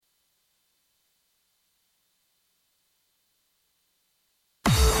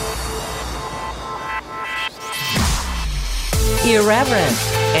Irreverent,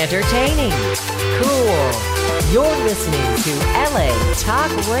 entertaining, cool. You're listening to LA Talk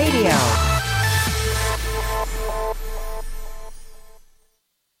Radio.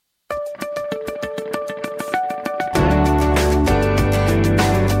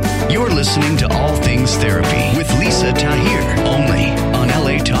 You're listening to All Things Therapy with Lisa Tahir, only on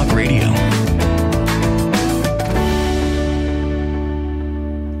LA Talk Radio.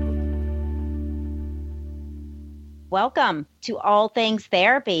 Welcome to All Things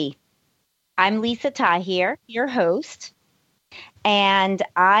Therapy. I'm Lisa Tahir, your host, and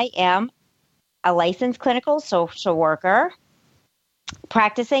I am a licensed clinical social worker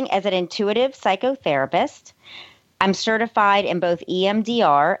practicing as an intuitive psychotherapist. I'm certified in both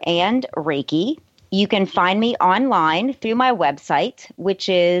EMDR and Reiki. You can find me online through my website, which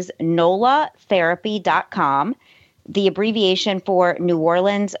is nolatherapy.com, the abbreviation for New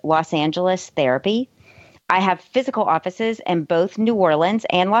Orleans, Los Angeles Therapy. I have physical offices in both New Orleans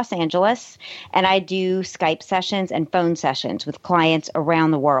and Los Angeles, and I do Skype sessions and phone sessions with clients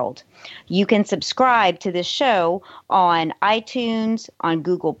around the world. You can subscribe to this show on iTunes, on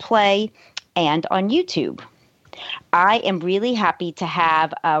Google Play, and on YouTube. I am really happy to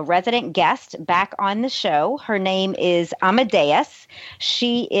have a resident guest back on the show. Her name is Amadaes.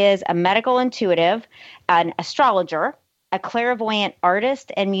 She is a medical intuitive, an astrologer, a clairvoyant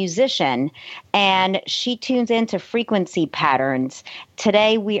artist and musician, and she tunes into frequency patterns.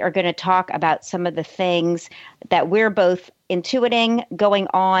 Today, we are going to talk about some of the things that we're both intuiting going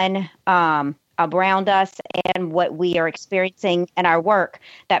on around us and what we are experiencing in our work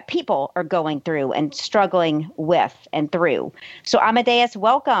that people are going through and struggling with and through. So Amadaes,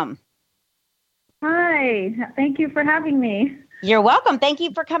 welcome. Hi, thank you for having me. You're welcome. Thank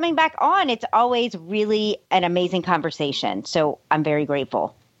you for coming back on. It's always really an amazing conversation. So I'm very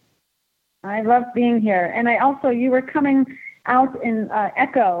grateful. I love being here. And you were coming out in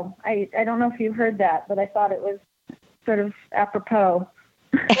echo. I don't know if you heard that, but I thought it was sort of apropos.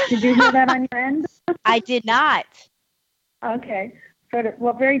 Did you hear that on your end? I did not. Okay.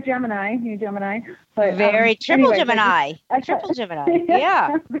 Very Gemini, you Gemini. But, very triple anyway, Gemini. Triple Gemini.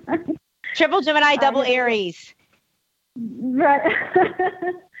 Yeah. Triple Gemini, double Aries. Right.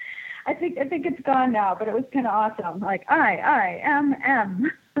 I think it's gone now, but it was kind of awesome. Like I am.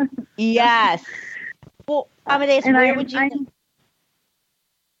 Yes. Well, Amadaes, where would you?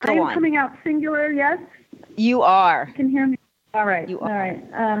 I'm coming out singular. Yes. You are. You can hear me. All right. You are. All right.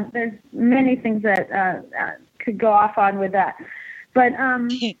 There's many things that could go off on with that, but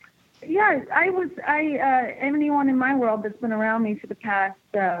yeah, anyone in my world that's been around me for the past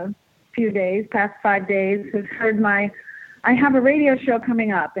past 5 days, has heard I have a radio show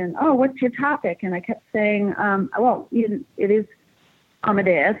coming up, and what's your topic? And I kept saying, it is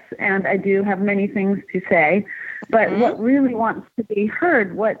Amadaes, and I do have many things to say, but what really wants to be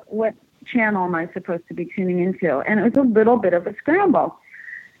heard, what channel am I supposed to be tuning into? And it was a little bit of a scramble.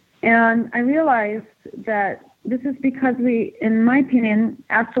 And I realized that this is because we, in my opinion,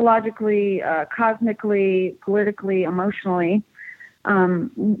 astrologically, cosmically, politically, emotionally,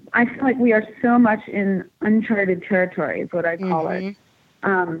 I feel like we are so much in uncharted territory, is what I call it.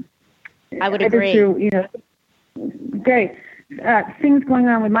 I would agree. Great. Things going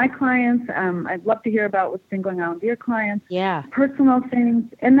on with my clients. I'd love to hear about what's been going on with your clients. Yeah. Personal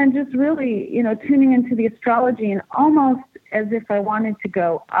things. And then just really, tuning into the astrology, and almost as if I wanted to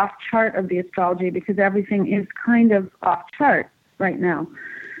go off chart of the astrology, because everything is kind of off chart right now.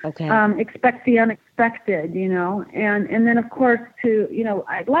 Okay. Expect the unexpected, and then of course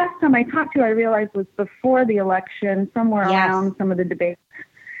last time I talked to you, I realized was before the election, somewhere around some of the debates,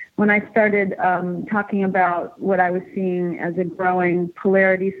 when I started talking about what I was seeing as a growing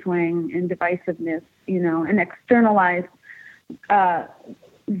polarity swing and divisiveness, an externalized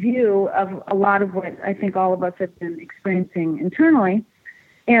view of a lot of what I think all of us have been experiencing internally.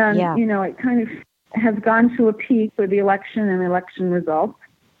 And, it kind of has gone to a peak with the election and election results.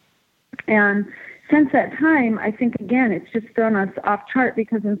 And since that time, I think, again, it's just thrown us off chart,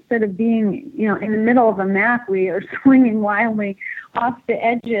 because instead of being, in the middle of a map, we are swinging wildly off the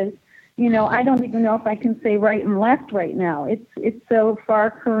edges. I don't even know if I can say right and left right now. It's so far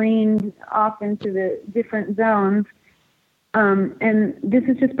careened off into the different zones. And this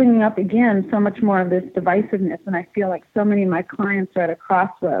is just bringing up, again, so much more of this divisiveness. And I feel like so many of my clients are at a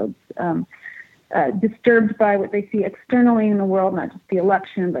crossroads, disturbed by what they see externally in the world, not just the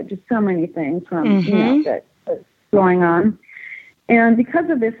election, but just so many things from that's going on. And because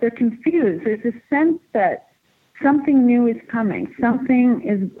of this, they're confused. There's this sense that something new is coming. Something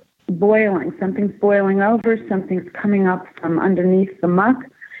is boiling. Something's boiling over. Something's coming up from underneath the muck.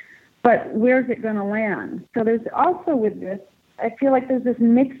 But where's it going to land? So there's also with this I feel like there's this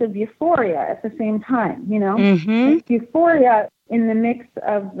mix of euphoria at the same time, Mm-hmm. Like euphoria in the mix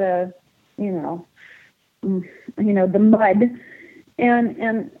of the, the mud,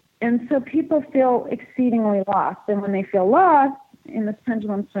 and so people feel exceedingly lost. And when they feel lost in this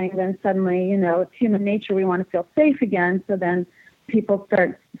pendulum swing, then suddenly, it's human nature. We want to feel safe again. So then people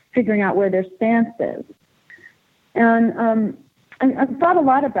start figuring out where their stance is. And I've thought a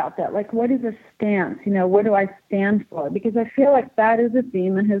lot about that. Like, what is a stance? What do I stand for? Because I feel like that is a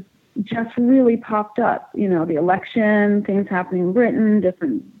theme that has just really popped up. The election, things happening in Britain,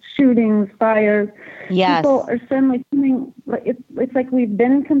 different shootings, fires. Yes. People are suddenly feeling, it's like we've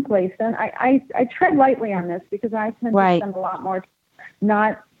been complacent. I tread lightly on this because I tend to spend a lot more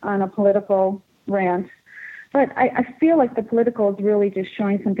not on a political rant. But I feel like the political is really just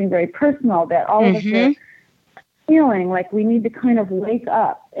showing something very personal, that all of us are feeling like we need to kind of wake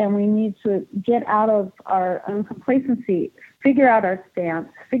up, and we need to get out of our own complacency, figure out our stance,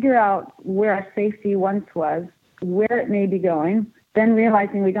 figure out where our safety once was, where it may be going, then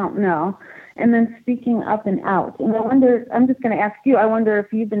realizing we don't know, and then speaking up and out. And I wonder, I'm just going to ask you, I wonder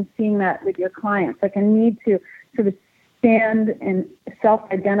if you've been seeing that with your clients, like a need to sort of stand and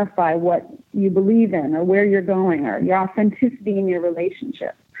self-identify what you believe in or where you're going or your authenticity in your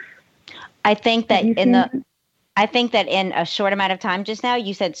relationship. I think that in a short amount of time just now,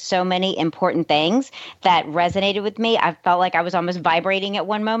 you said so many important things that resonated with me. I felt like I was almost vibrating at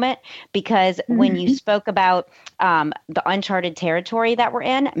one moment, because when you spoke about the uncharted territory that we're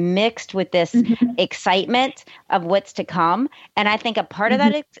in, mixed with this excitement of what's to come. And I think a part of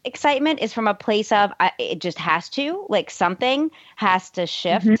that excitement is from a place of it just has to, like, something has to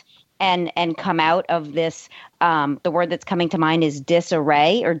shift and come out of this. The word that's coming to mind is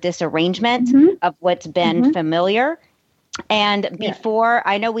disarray or disarrangement of what's been familiar. And before,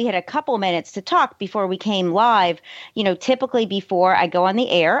 I know we had a couple minutes to talk before we came live. Typically before I go on the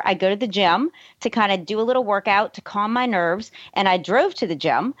air, I go to the gym to kind of do a little workout to calm my nerves. And I drove to the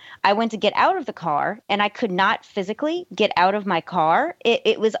gym. I went to get out of the car, and I could not physically get out of my car.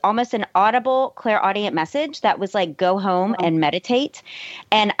 It was almost an audible, clairaudient message that was like, go home and meditate.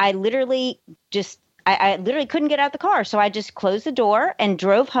 And I literally I literally couldn't get out of the car. So I just closed the door and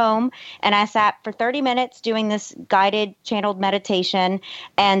drove home, and I sat for 30 minutes doing this guided channeled meditation.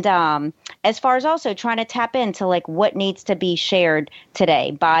 And as far as also trying to tap into like what needs to be shared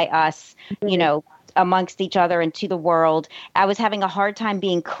today by us, amongst each other and to the world, I was having a hard time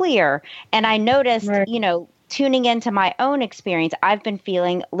being clear. And I noticed, tuning into my own experience, I've been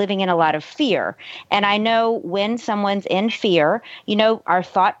living in a lot of fear. And I know when someone's in fear, our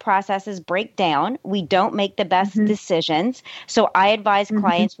thought processes break down. We don't make the best decisions. So I advise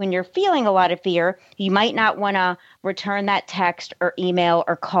clients, when you're feeling a lot of fear, you might not want to return that text or email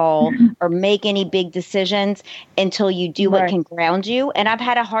or call or make any big decisions until you do what can ground you. And I've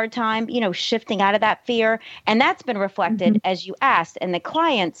had a hard time, shifting out of that fear. And that's been reflected, as you asked. And the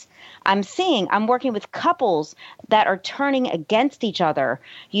clients I'm working with couples that are turning against each other,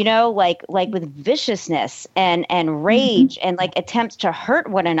 like with viciousness and rage and like attempts to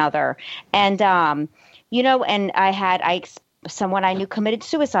hurt one another. And, and someone I knew committed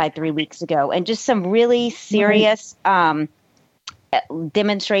suicide 3 weeks ago, and just some really serious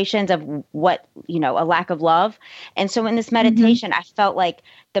demonstrations of what, a lack of love. And so in this meditation, I felt like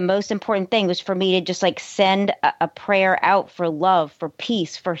the most important thing was for me to just like send a prayer out for love, for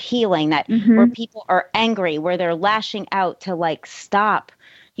peace, for healing, that where people are angry, where they're lashing out, to like stop,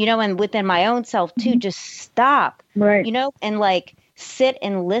 and within my own self too, just stop, and like sit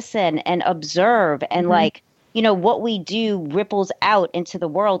and listen and observe, and like, what we do ripples out into the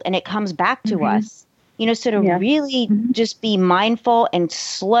world, and it comes back to us. So to really just be mindful and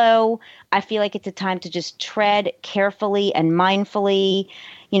slow. I feel like it's a time to just tread carefully and mindfully,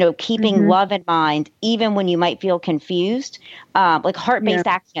 keeping love in mind, even when you might feel confused, like heart-based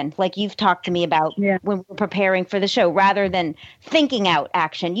action, like you've talked to me about when we're preparing for the show, rather than thinking out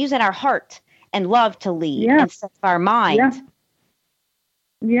action, using our heart and love to lead instead of our mind.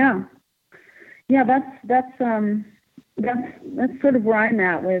 Yeah, that's sort of where I'm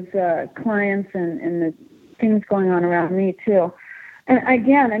at with clients and the things going on around me too. And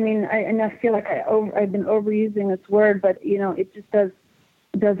again, I feel like I've been overusing this word, but it just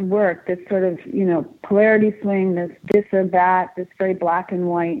does work. This sort of polarity swing, this or that, this very black and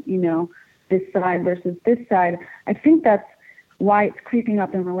white, this side versus this side. I think that's why it's creeping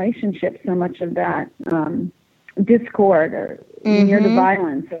up in relationships, so much of that discord or near to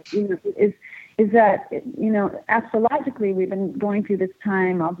violence. Is that, astrologically, we've been going through this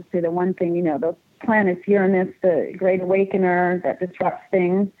time. I'll just say the one thing, those planets, Uranus, the great awakener that disrupts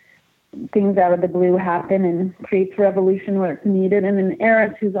things, things out of the blue happen and creates revolution where it's needed. And then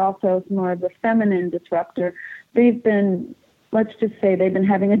Eris, who's also more of a feminine disruptor, they've been, let's just say, they've been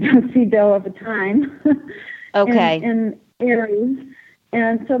having a do-si-do of a time. Okay. in Aries.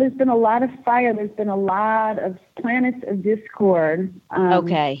 And so there's been a lot of fire. There's been a lot of planets of discord.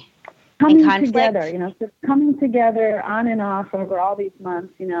 Okay. Coming and together, so coming together on and off over all these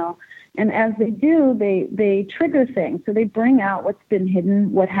months, and as they do, they trigger things. So they bring out what's been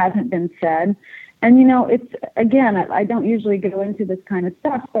hidden, what hasn't been said. And, it's, again, I don't usually go into this kind of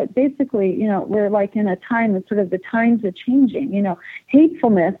stuff, but basically, we're like in a time that sort of the times are changing.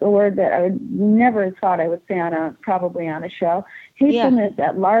 Hatefulness, a word that I would never have thought I would say probably on a show. Hatefulness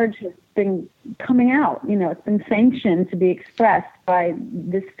at large has been coming out. It's been sanctioned to be expressed by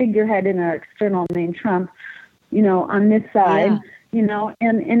this figurehead in our external named Trump, on this side, and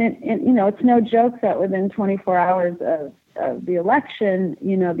it's no joke that within 24 hours of the election,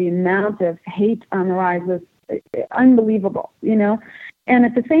 the amount of hate on the rise was unbelievable, and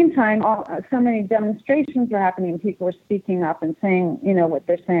at the same time, so many demonstrations were happening. People were speaking up and saying, what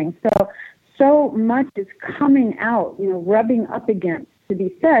they're saying. So much is coming out, rubbing up against to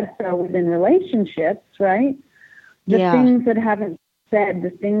be said. So within relationships, right? The things that haven't said, the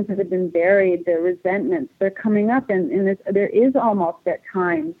things that have been buried, the resentments, they're coming up, and there is almost at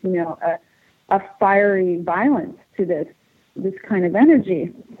times, a fiery violence to this kind of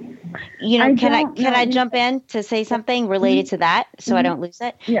energy. Can I jump in to say something related to that so I don't lose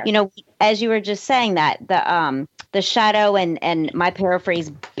it? Yeah. As you were just saying that, the shadow and my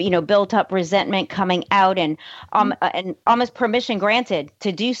paraphrase, built up resentment coming out and almost permission granted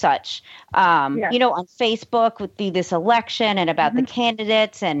to do such, on Facebook with this election and about the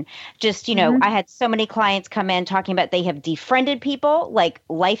candidates and just, I had so many clients come in talking about they have defriended people, like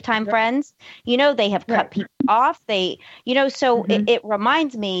lifetime friends, they have cut people off. So it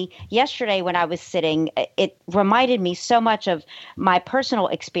reminds me yesterday when I was sitting, it reminded me so much of my personal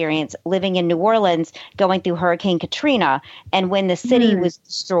experience living in New Orleans, going through Hurricane Katrina, and when the city was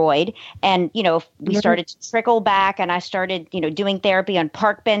destroyed, and we started to trickle back, and I started doing therapy on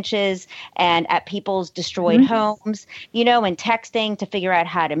park benches and at people's destroyed homes, and texting to figure out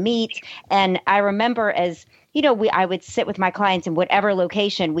how to meet. And I remember as I would sit with my clients in whatever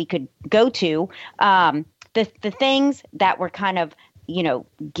location we could go to, the things that were kind of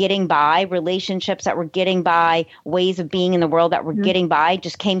getting by, relationships that were getting by, ways of being in the world that were getting by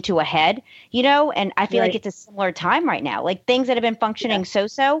just came to a head, and I feel like it's a similar time right now. Like things that have been functioning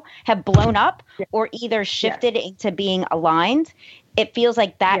so have blown up or either shifted into being aligned. It feels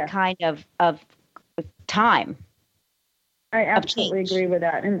like that kind of time. I absolutely agree with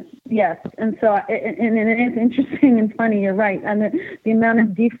that. And yes. And so, and it is interesting and funny. You're right. And the amount of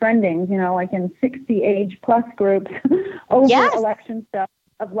defriending, like in 60 age plus groups over election stuff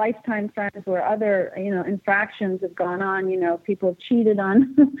of lifetime friends where other, infractions have gone on, people have cheated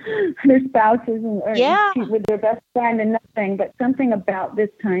on their spouses or cheat with their best friend and nothing, but something about this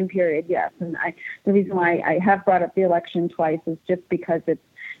time period. Yes. And the reason why I have brought up the election twice is just because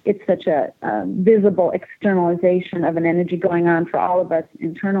it's such a visible externalization of an energy going on for all of us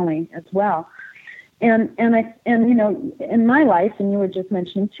internally as well. And in my life, and you were just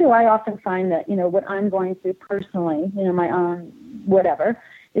mentioning too, I often find that, what I'm going through personally, my own whatever,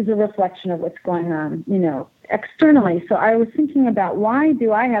 is a reflection of what's going on, externally. So I was thinking about, why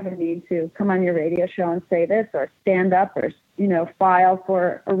do I have a need to come on your radio show and say this, or stand up, or file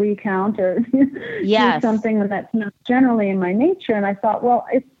for a recount, or do something that's not generally in my nature? And I thought, well,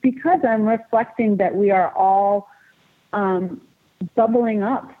 it's because I'm reflecting that we are all bubbling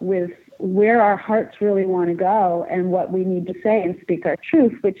up with where our hearts really want to go and what we need to say and speak our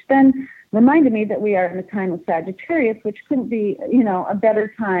truth, which then reminded me that we are in a time of Sagittarius, which couldn't be, a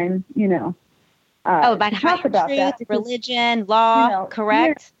better time, about to talk about truth, that. Because, religion, law,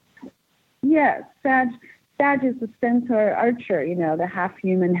 correct? Yes. Sag is the centaur archer, the half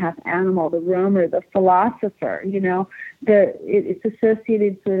human, half animal, the roamer, the philosopher, it's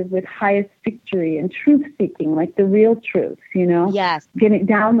associated sort of with highest victory and truth seeking, like the real truth, Yes. Getting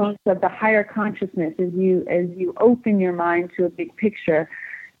downloads of the higher consciousness as you open your mind to a big picture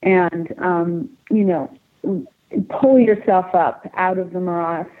and, pull yourself up out of the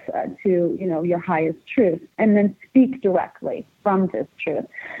morass to, your highest truth, and then speak directly from this truth.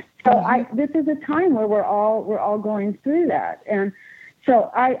 So this is a time where we're all going through that. And so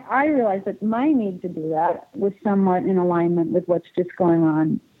I realized that my need to do that was somewhat in alignment with what's just going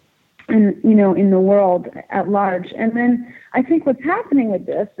on in the world at large. And then I think what's happening with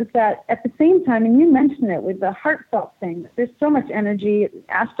this is that at the same time, and you mentioned it with the heartfelt thing, there's so much energy,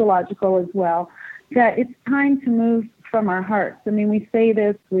 astrological as well, that it's time to move from our hearts. I mean, we say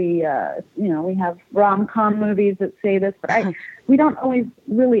this, we have rom-com movies that say this, but we don't always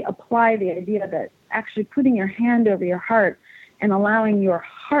really apply the idea that actually putting your hand over your heart and allowing your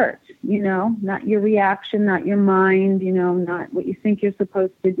heart, not your reaction, not your mind, not what you think you're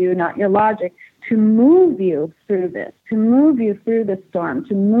supposed to do, not your logic, to move you through this, to move you through the storm,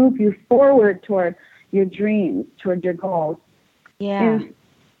 to move you forward toward your dreams, toward your goals,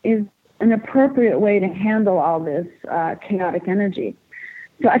 is an appropriate way to handle all this chaotic energy.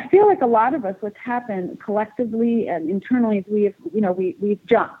 So I feel like a lot of us, what's happened collectively and internally is we've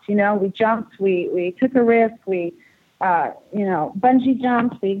jumped. We took a risk. We bungee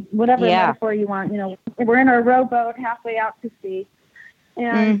jumped. Whatever metaphor you want. We're in our rowboat halfway out to sea,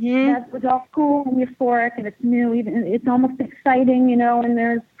 and that was all cool and euphoric, and it's new. Even it's almost exciting, and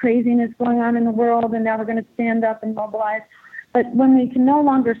there's craziness going on in the world, and now we're going to stand up and mobilize. But when we can no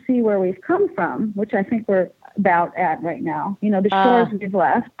longer see where we've come from, which I think we're about at right now, the shores we've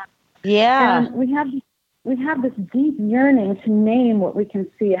left. Yeah. And we have this deep yearning to name what we can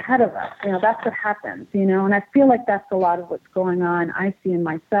see ahead of us. That's what happens, and I feel like that's a lot of what's going on. I see in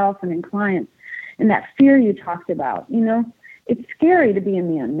myself and in clients, and that fear you talked about, it's scary to be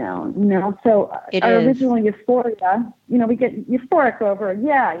in the unknown, So our original euphoria, we get euphoric over,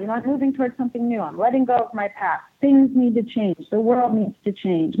 I'm moving towards something new. I'm letting go of my past. Things need to change. The world needs to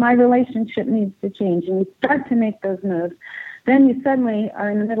change. My relationship needs to change. And you start to make those moves. Then you suddenly are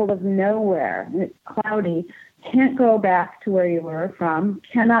in the middle of nowhere, and it's cloudy. Can't go back to where you were from.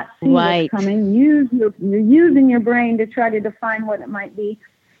 Cannot see what's coming. You're using your brain to try to define what it might be.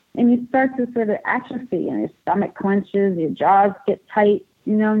 And you start to sort of atrophy, and your stomach clenches, your jaws get tight,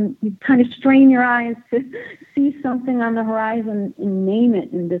 you kind of strain your eyes to see something on the horizon and name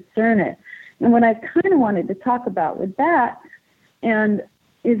it and discern it. And what I kind of wanted to talk about with that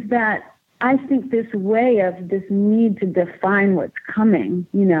is that I think this way of this need to define what's coming,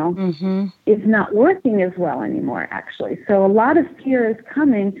 is not working as well anymore, actually. So a lot of fear is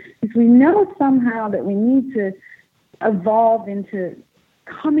coming because we know somehow that we need to evolve into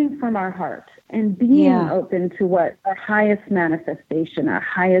coming from our heart and being open to what our highest manifestation, our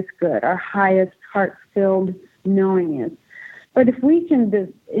highest good, our highest heart-filled knowing is. But if we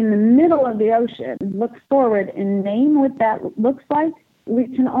can, in the middle of the ocean, look forward and name what that looks like, we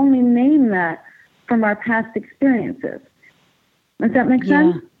can only name that from our past experiences. Does that make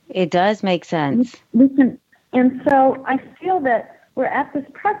sense? It does make sense. We can, and so I feel that we're at this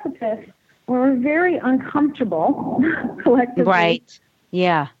precipice where we're very uncomfortable collectively. Right.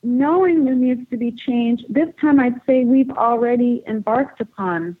 Yeah. Knowing there needs to be change. This time I'd say we've already embarked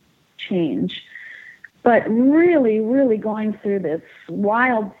upon change. But really, really going through this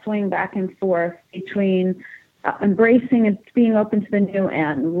wild swing back and forth between embracing and being open to the new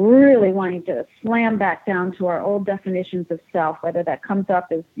and really wanting to slam back down to our old definitions of self, whether that comes up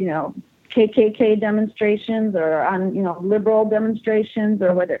as, KKK demonstrations or on, liberal demonstrations,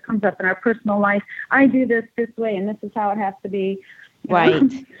 or whether it comes up in our personal life. I do this way, and this is how it has to be.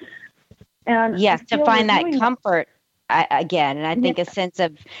 Right. And yes, to find that comfort again. And I think a sense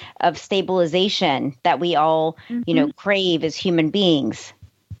of stabilization that we all, crave as human beings.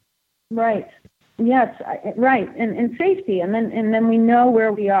 Right. Yes. Right. And safety. And then we know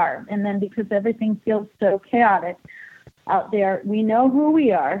where we are. And then because everything feels so chaotic out there, we know who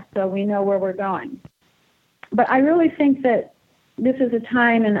we are. So we know where we're going. But I really think that this is a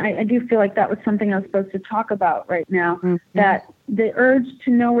time, and I do feel like that was something I was supposed to talk about right now, that the urge to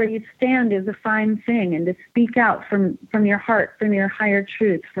know where you stand is a fine thing, and to speak out from your heart, from your higher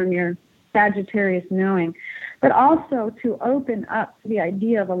truth, from your Sagittarius knowing, but also to open up to the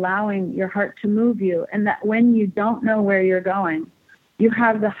idea of allowing your heart to move you, and that when you don't know where you're going, you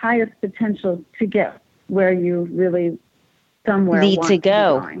have the highest potential to get where you really somewhere need want to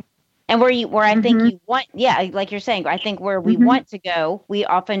go. Be going. And where I think you want, like you're saying, I think where we want to go, we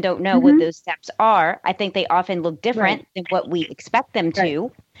often don't know what those steps are. I think they often look different than what we expect them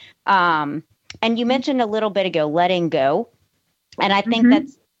to. And you mentioned a little bit ago, letting go. And I think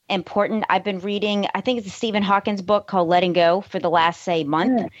that's important. I've been reading, I think it's a Stephen Hawkins book called Letting Go for the last,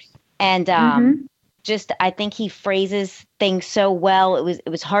 month. And I think he phrases things so well. It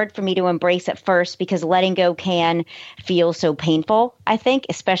was hard for me to embrace at first because letting go can feel so painful, I think,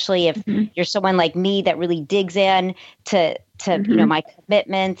 especially if you're someone like me that really digs in to my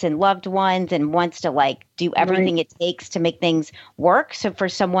commitments and loved ones and wants to do everything it takes to make things work. So for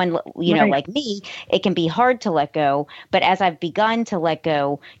someone, like me, it can be hard to let go. But as I've begun to let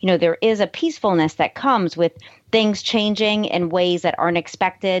go, there is a peacefulness that comes with things changing in ways that aren't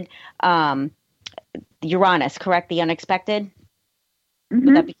expected. Uranus, correct? The unexpected?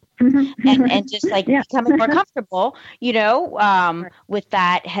 Would that be? And just like becoming more comfortable, with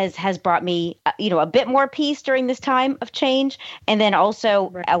that has brought me, a bit more peace during this time of change. And then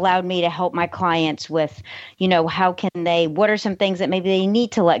also allowed me to help my clients with, what are some things that maybe they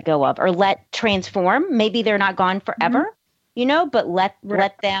need to let go of or let transform. Maybe they're not gone forever, but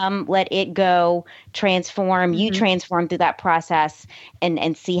let it go, transform, you transform through that process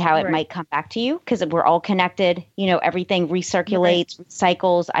and see how it might come back to you. Because we're all connected, everything recirculates,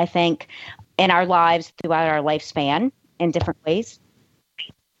 cycles, I think, in our lives throughout our lifespan in different ways.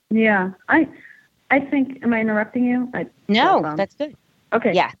 Yeah. I think, am I interrupting you? No, that's good.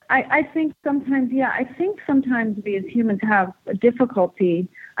 Okay. Yeah. I think sometimes we as humans have a difficulty,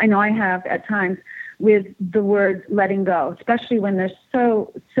 I know I have at times, with the word letting go, especially when there's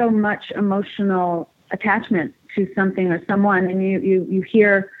so much emotional attachment to something or someone, and you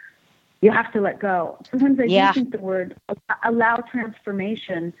hear you have to let go. Sometimes I do think the word allow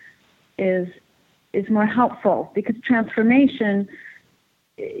transformation is more helpful, because transformation,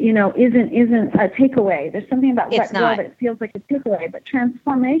 isn't a takeaway. There's something about let go that feels like a takeaway, but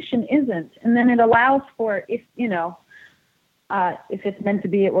transformation isn't. And then it allows for, if it's meant to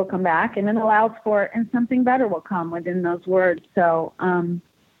be, it will come back, and then allows for, and something better will come within those words. So,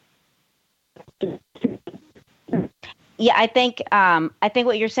 yeah, I think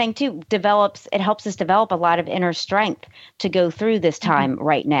what you're saying too helps us develop a lot of inner strength to go through this time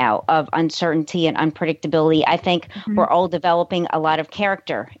right now of uncertainty and unpredictability. I think we're all developing a lot of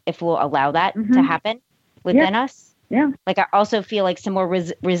character if we'll allow that to happen within us. Yeah. Like I also feel like some more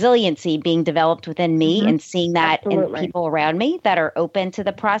resiliency being developed within me and seeing that in people around me that are open to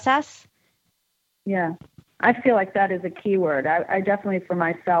the process. Yeah. I feel like that is a key word. I definitely, for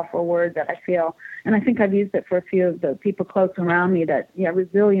myself, a word that I feel, and I think I've used it for a few of the people close around me, that,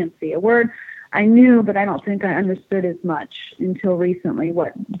 resiliency, a word I knew, but I don't think I understood as much until recently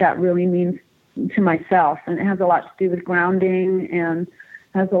what that really means to myself. And it has a lot to do with grounding, and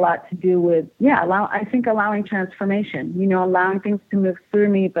has a lot to do with, allowing transformation, allowing things to move through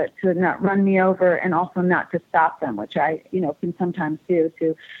me, but to not run me over, and also not to stop them, which I, can sometimes do,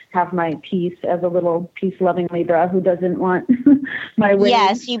 to have my peace as a little peace-loving Libra who doesn't want my way.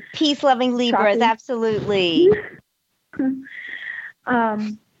 Yes, you peace-loving Libras, absolutely.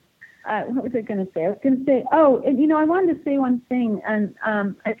 What was I going to say? I was going to say, I wanted to say one thing, and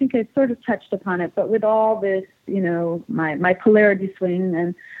I think I sort of touched upon it, but with all this, my polarity swing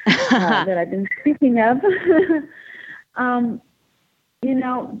and that I've been speaking of,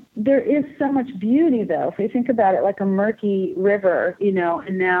 there is so much beauty, though. If you think about it like a murky river,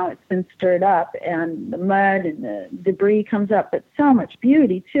 and now it's been stirred up, and the mud and the debris comes up, but so much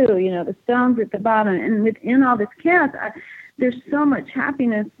beauty, too, the stones at the bottom, and within all this chaos, there's so much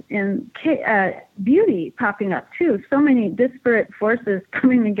happiness and beauty popping up, too. So many disparate forces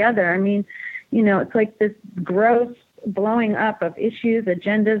coming together. I mean, it's like this gross blowing up of issues,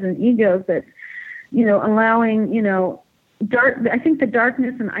 agendas, and egos that, allowing, I think the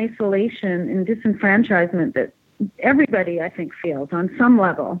darkness and isolation and disenfranchisement that everybody, I think, feels on some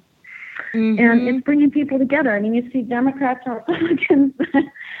level. And it's bringing people together. I mean, you see Democrats and Republicans,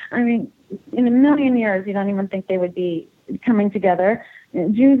 I mean, in a million years, you don't even think they would be coming together.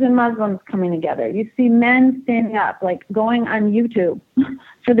 Jews and Muslims coming together. You see men standing up, like going on YouTube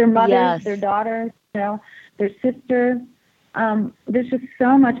for their mothers, their daughters, their sisters. There's just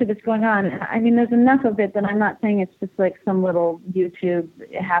so much of this going on. I mean, there's enough of it that I'm not saying it's just like some little YouTube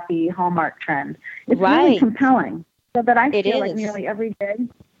happy Hallmark trend. It's really compelling. So that I feel like nearly every day,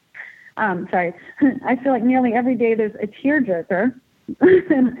 I feel like nearly every day there's a tearjerker,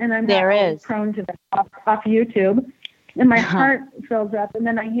 and I'm prone to that off YouTube. And my heart fills up, and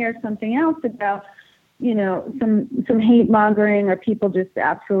then I hear something else about, some hate mongering, or people just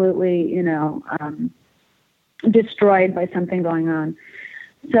absolutely, destroyed by something going on.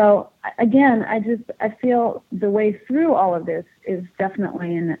 So again, I feel the way through all of this is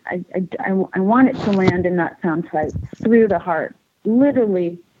definitely, and I want it to land in that soundbite, through the heart,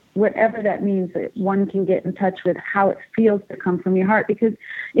 literally, whatever that means, that one can get in touch with how it feels to come from your heart, because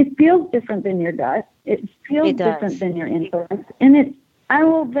it feels different than your gut. It feels different than your influence. And I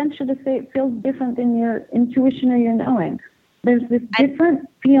will venture to say it feels different than your intuition or your knowing. There's this different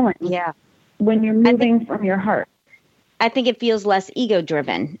feeling when you're moving from your heart. I think it feels less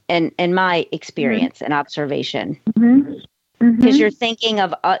ego-driven in my experience and observation. Because you're thinking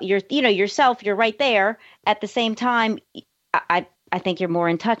of yourself, you're right there. At the same time, I think you're more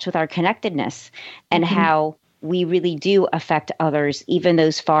in touch with our connectedness and how we really do affect others, even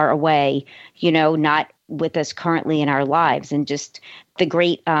those far away, not with us currently in our lives, and just the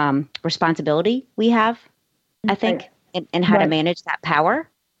great responsibility we have, I think, and how to manage that power.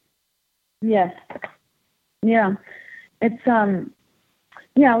 Yes. Yeah. It's, I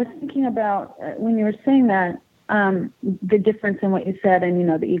was thinking about when you were saying that, the difference in what you said and,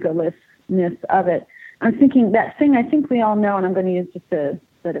 the egolessness of it. I'm thinking that thing I think we all know, and I'm going to use just a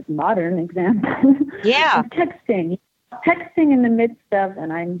sort of modern example. Yeah. Of texting. Texting in the midst of,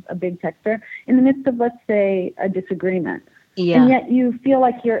 and I'm a big texter, in the midst of, let's say, a disagreement. Yeah. And yet you feel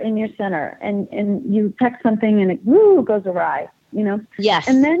like you're in your center, and you text something and it goes awry, Yes.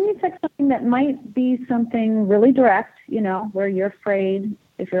 And then you text something that might be something really direct, where you're afraid,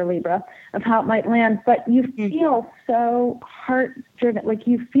 if you're a Libra, of how it might land, but you feel so heart-driven, like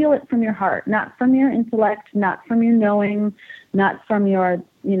you feel it from your heart, not from your intellect, not from your knowing, not from your,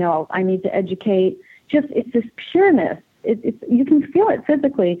 I need to educate. Just, it's this pureness. It's you can feel it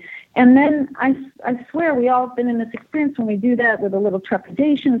physically. And then I swear we all have been in this experience when we do that with a little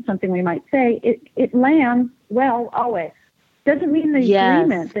trepidation, something we might say, it lands well always. Doesn't mean the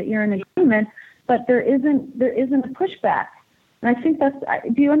agreement that you're in agreement, but there isn't a pushback. And I think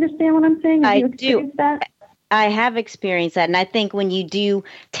do you understand what I'm saying? Have you experienced that? I have experienced that. And I think when you do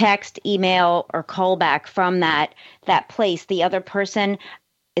text, email, or call back from that place, the other person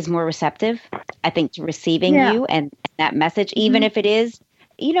is more receptive, I think, to receiving you and that message, even if it is,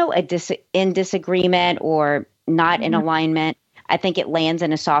 in disagreement or not in alignment. I think it lands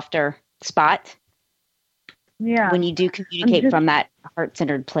in a softer spot. Yeah. When you do communicate from that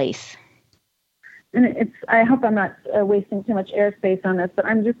heart-centered place. And I hope I'm not wasting too much airspace on this, but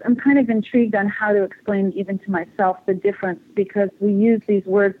I'm kind of intrigued on how to explain even to myself the difference, because we use these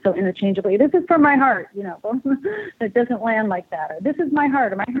words so interchangeably. This is from my heart, it doesn't land like that. Or this is my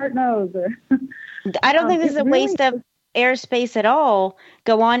heart, or my heart knows. Or, I don't think this is a waste of airspace at all.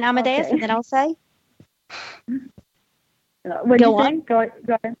 Go on, Amadaes, and then I'll say. Go on. Go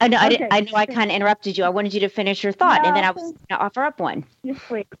ahead. I know I kind of interrupted you. I wanted you to finish your thought, and then I was going to offer up one. Yes,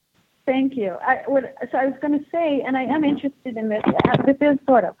 please. Thank you. I was going to say, and I am interested in this. This is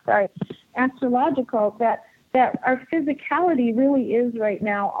sort of astrological. That our physicality really is right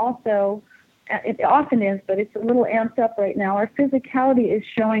now. Also, it often is, but it's a little amped up right now. Our physicality is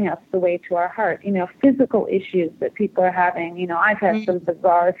showing us the way to our heart. Physical issues that people are having. I've had some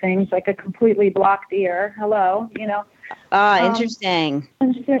bizarre things, like a completely blocked ear. Hello. Interesting.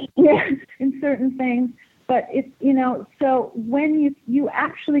 In certain things. But it's, so when you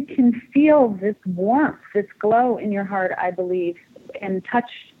actually can feel this warmth, this glow in your heart, I believe, and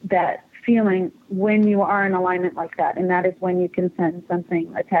touch that feeling when you are in alignment like that. And that is when you can send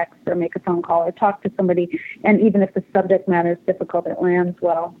something, a text, or make a phone call, or talk to somebody. And even if the subject matter is difficult, it lands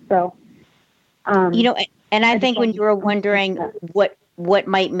well. So, and I think when you were wondering what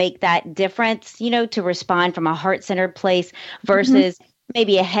might make that difference, to respond from a heart-centered place versus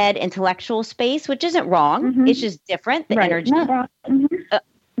maybe a head intellectual space, which isn't wrong. It's just different, the energy. Not wrong.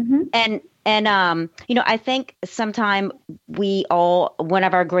 And I think sometimes one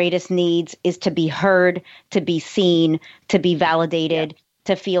of our greatest needs is to be heard, to be seen, to be validated,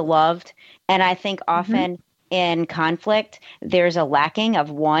 to feel loved. And I think often in conflict, there's a lacking of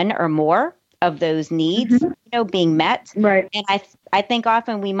one or more of those needs, being met. Right. And I think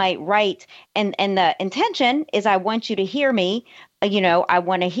often we might write, and the intention is, I want you to hear me, I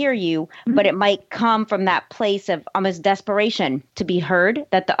want to hear you, but it might come from that place of almost desperation to be heard,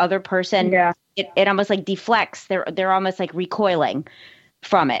 that the other person, it almost like deflects. They're almost like recoiling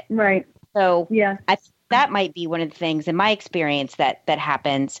from it. Right. So that might be one of the things in my experience that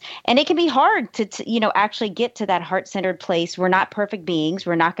happens. And it can be hard to actually get to that heart-centered place. We're not perfect beings.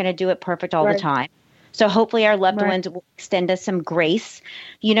 We're not going to do it perfect all the time. So hopefully our loved ones will extend us some grace,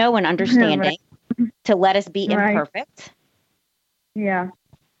 and understanding to let us be imperfect. Yeah.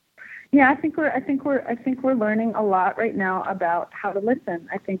 I think we're learning a lot right now about how to listen.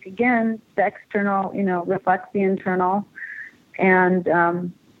 I think, again, the external, reflects the internal,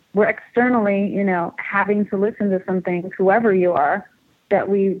 and we're externally, having to listen to some things, whoever you are, that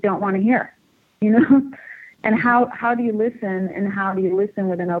we don't want to hear, And how do you listen, and how do you listen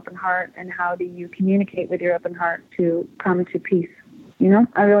with an open heart, and how do you communicate with your open heart to come to peace?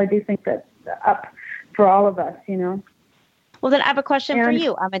 I really do think that's up for all of us, Well, then I have a question for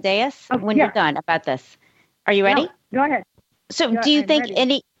you, Amadaes, when you're done about this. Are you ready? Go ahead. So do you think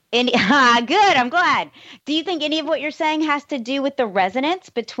any good, I'm glad. Do you think any of what you're saying has to do with the resonance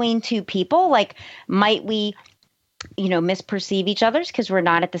between two people? Like, might we, misperceive each other's because we're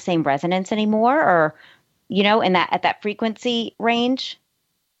not at the same resonance anymore, or, at that frequency range?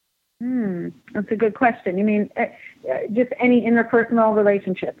 That's a good question. You mean just any interpersonal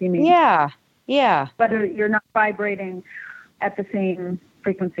relationship, you mean? Yeah. Whether you're not vibrating at the same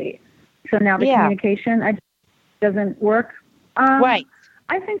frequency. So now the communication, doesn't work. Right.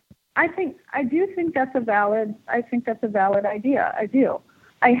 I do think that's a valid idea. I do.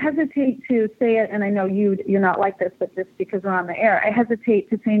 I hesitate to say it, and I know you're not like this, but just because we're on the air, I hesitate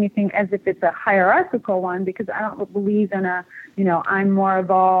to say anything as if it's a hierarchical one, because I don't believe in a, I'm more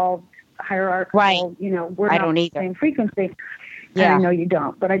evolved, hierarchical, right. We're I not don't the either. same frequency. Yeah. And I know you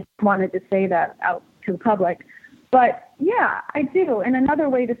don't, but I just wanted to say that out to the public. But yeah, I do. And another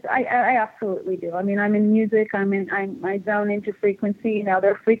way I absolutely do. I mean, I'm in music. I zone into frequency.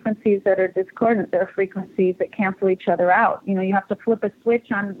 There are frequencies that are discordant. There are frequencies that cancel each other out. You have to flip a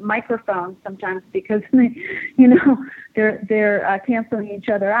switch on microphones sometimes because, they're canceling each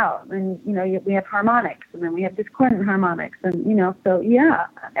other out. And, we have harmonics, and then we have discordant harmonics. And, so yeah,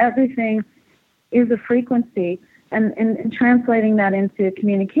 everything is a frequency. And translating that into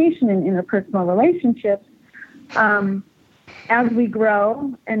communication and interpersonal relationships, as we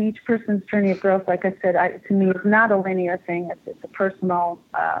grow, and each person's journey of growth, like I said, to me, is not a linear thing. It's a personal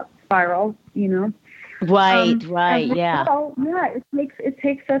spiral, Right, yeah. So, yeah, it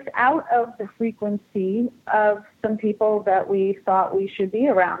takes us out of the frequency of some people that we thought we should be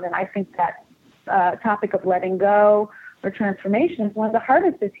around. And I think that topic of letting go or transformation is one of the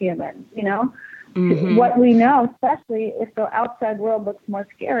hardest as humans, Mm-hmm. What we know, especially if the outside world looks more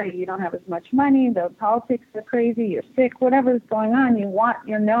scary, you don't have as much money, the politics are crazy, you're sick, whatever's going on, you want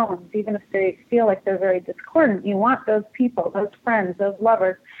your knowns, even if they feel like they're very discordant. You want those people, those friends, those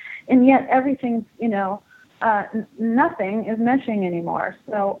lovers, and yet everything's, nothing is meshing anymore.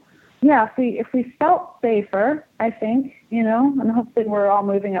 So, yeah, if we felt safer, I think, and hopefully we're all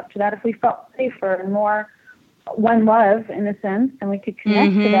moving up to that, if we felt safer and more one love in a sense, and we could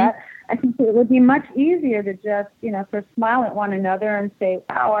connect to that, I think it would be much easier to just, sort of smile at one another and say,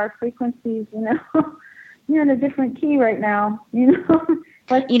 wow, our frequencies, you're in a different key right now,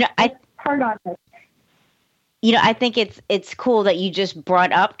 Let's part on this. I think it's cool that you just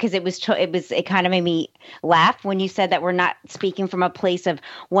brought up, because it kind of made me laugh when you said that we're not speaking from a place of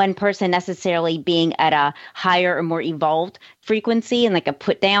one person necessarily being at a higher or more evolved frequency in like a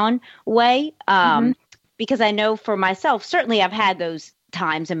put down way. Because I know for myself, certainly I've had those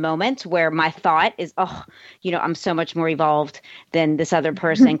times and moments where my thought is, I'm so much more evolved than this other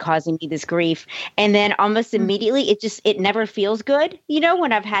person causing me this grief. And then almost immediately it never feels good,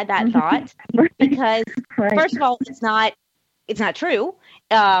 when I've had that thought, because first of all, it's not true.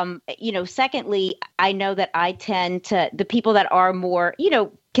 Secondly, I know that I tend to, the people that are more,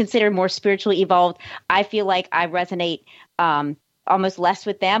 considered more spiritually evolved, I feel like I resonate, almost less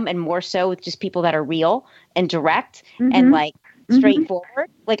with them and more so with just people that are real and direct and like straightforward.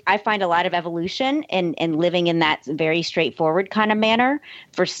 Like I find a lot of evolution in living in that very straightforward kind of manner,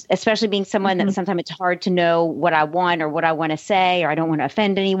 for especially being someone that sometimes it's hard to know what I want or what I want to say, or I don't want to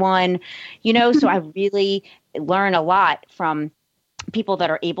offend anyone, so I really learn a lot from people that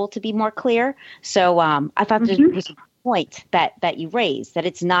are able to be more clear. So I thought there was a point that you raised, that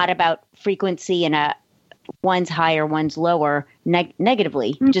it's not about frequency and one's higher, one's lower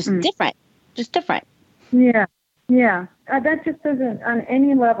negatively, just different. Yeah. That just doesn't, on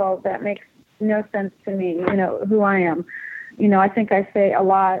any level, that makes no sense to me, who I am. I think I say a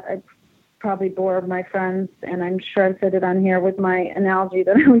lot. I probably bore my friends, and I'm sure I've said it on here with my analogy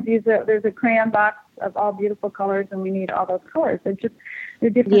that I always use. There's a crayon box of all beautiful colors, and we need all those colors. They're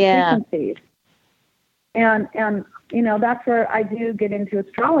different frequencies. And that's where I do get into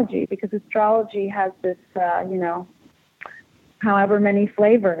astrology, because astrology has this, however many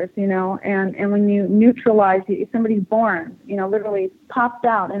flavors, and when you neutralize, somebody's born, literally pops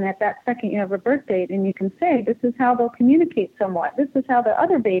out, and at that second you have a birth date, and you can say, this is how they'll communicate somewhat. This is how the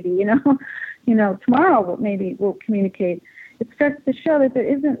other baby, tomorrow maybe will communicate. It starts to show that there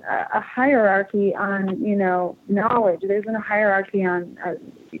isn't a hierarchy on, knowledge. There isn't a hierarchy on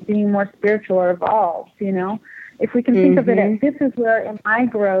being more spiritual or evolved, If we can think of it as, this is where in my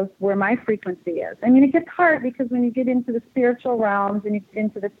growth, where my frequency is. I mean, it gets hard because when you get into the spiritual realms and you get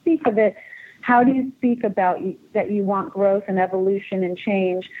into the speak of it, how do you speak about that you want growth and evolution and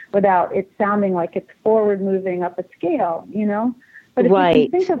change without it sounding like it's forward moving up a scale, But if you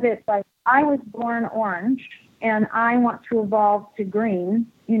can think of it like, I was born orange and I want to evolve to green,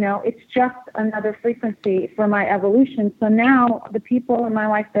 it's just another frequency for my evolution. So now the people in my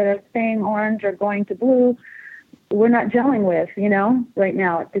life that are staying orange or going to blue, we're not gelling with, right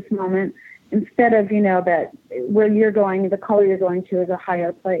now at this moment, instead of, that where you're going, the color you're going to is a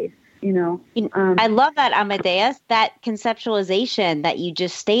higher place, I love that, Amadaes, that conceptualization that you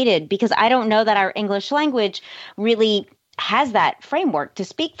just stated, because I don't know that our English language really has that framework to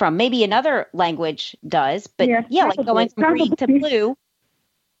speak from. Maybe another language does, but like going from green to blue.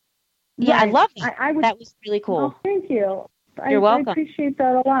 Yeah, I love it. That was really cool. Oh, thank you. You're welcome. I appreciate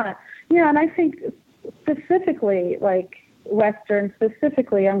that a lot. Yeah, and I think specifically, like Western,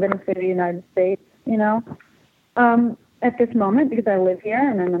 specifically, I'm going to say the United States, at this moment, because I live here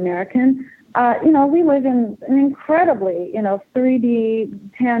and I'm American, we live in an incredibly,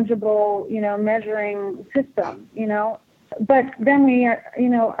 3D, tangible, measuring system, but then we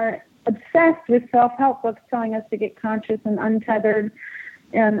are obsessed with self-help books telling us to get conscious and untethered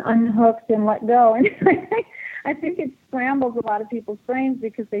and unhooked and let go. And I think it scrambles a lot of people's brains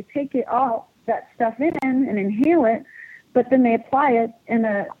because they take it all, that stuff in and inhale it, but then they apply it in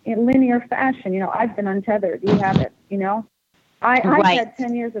a linear fashion. I've been untethered. You have it, I've had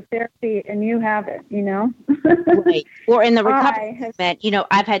 10 years of therapy and you have it, Right. Or in the recovery movement,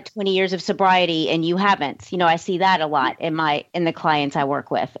 I've had 20 years of sobriety and you haven't. I see that a lot in the clients I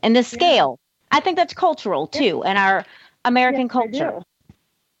work with. And the scale, I think that's cultural too, and our American culture.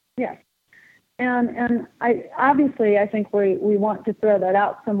 Yes. And I think we want to throw that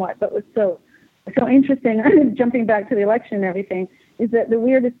out somewhat, but what's so interesting, jumping back to the election and everything, is that the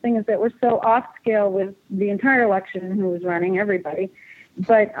weirdest thing is that we're so off scale with the entire election, who was running, everybody,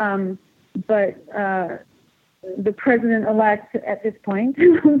 but the president-elect at this point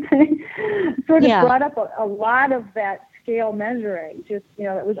sort of brought up a lot of that scale measuring, just,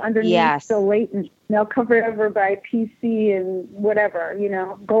 it was underneath, so latent, covered over by PC and whatever,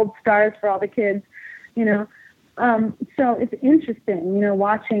 gold stars for all the kids, so it's interesting,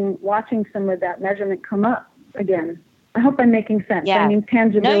 watching some of that measurement come up again. I hope I'm making sense. Yeah. I mean,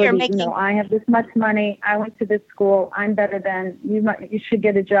 tangibility, no, you're making... I have this much money, I went to this school, I'm better than, you should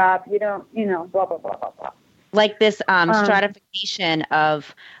get a job, you don't, blah, blah, blah, blah, blah. Like this stratification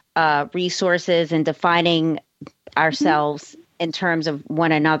of resources and defining ourselves in terms of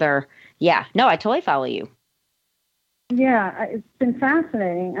one another. Yeah, no, I totally follow you. Yeah, it's been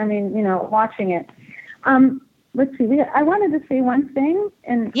fascinating. I mean, watching it. Let's see. I wanted to say one thing,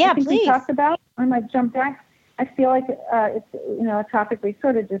 and I think we talked about. I might jump back. I feel like it's a topic we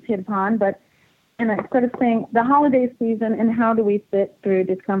sort of just hit upon, and I started saying the holiday season and how do we sit through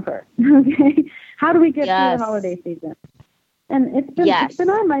discomfort? Okay, how do we get through the holiday season? And it's been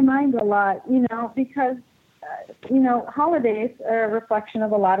on my mind a lot, because holidays are a reflection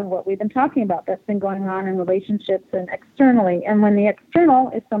of a lot of what we've been talking about that's been going on in relationships and externally. And when the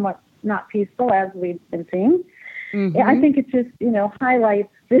external is somewhat not peaceful, as we've been seeing, I think it just, highlights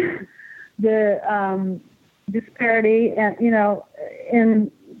the disparity and,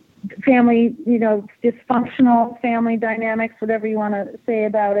 in family, dysfunctional family dynamics, whatever you want to say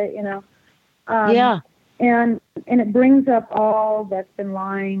about it, And it brings up all that's been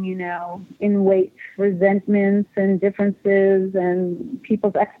lying, in wait, resentments and differences and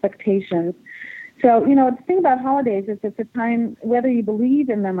people's expectations. So, the thing about holidays is it's a time, whether you believe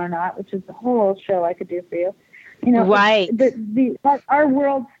in them or not, which is the whole show I could do for you, right. Our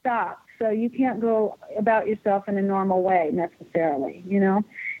world stops. So you can't go about yourself in a normal way necessarily,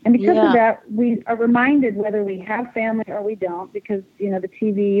 And because of that, we are reminded whether we have family or we don't, because, the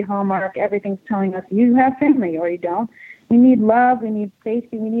TV, Hallmark, everything's telling us you have family or you don't. We need love, we need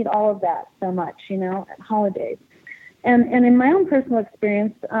safety, we need all of that so much, at holidays. And in my own personal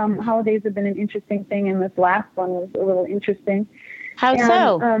experience, holidays have been an interesting thing, and this last one was a little interesting. How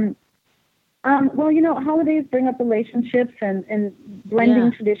so? Well, holidays bring up relationships and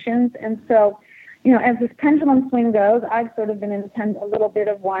blending traditions. And so, as this pendulum swing goes, I've sort of been in a little bit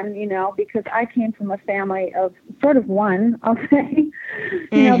of one, because I came from a family of sort of one, I'll say,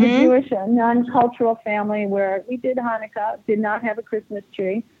 the Jewish non-cultural family where we did Hanukkah, did not have a Christmas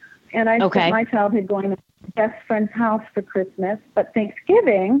tree. And I spent my childhood going to my best friend's house for Christmas. But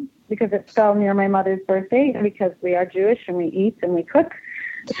Thanksgiving, because it fell near my mother's birthday, and because we are Jewish and we eat and we cook,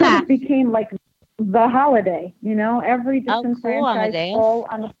 so it became like the holiday, every disenfranchised soul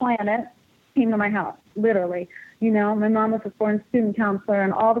on the planet came to my house, literally. My mom was a foreign student counselor,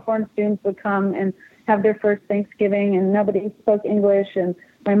 and all the foreign students would come and have their first Thanksgiving, and nobody spoke English, and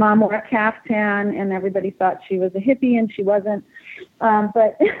my mom wore a caftan, and everybody thought she was a hippie, and she wasn't.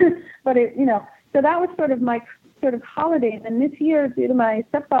 But it, so that was sort of my sort of holidays. And this year, due to my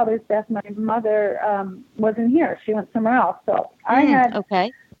stepfather's death, my mother wasn't here. She went somewhere else. So I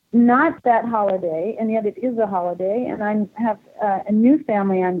had not that holiday, and yet it is a holiday. And I have a new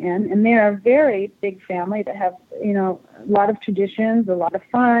family I'm in, and they're a very big family that have, a lot of traditions, a lot of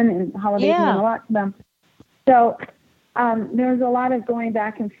fun, and holidays mean a lot to them. So there's a lot of going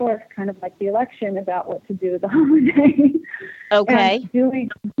back and forth, kind of like the election, about what to do with the holiday. Okay. And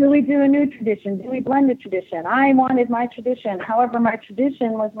do we do a new tradition? Do we blend a tradition? I wanted my tradition. However, my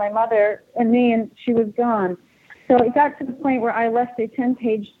tradition was my mother and me, and she was gone. So it got to the point where I left a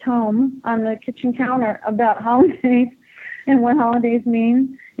 10-page tome on the kitchen counter about holidays and what holidays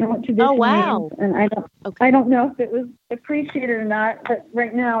mean and what tradition means. And I don't know if it was appreciated or not, but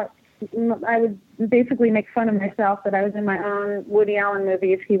right now I would basically make fun of myself that I was in my own Woody Allen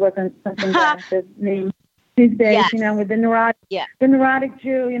movie if he wasn't something that I should name these days, with the neurotic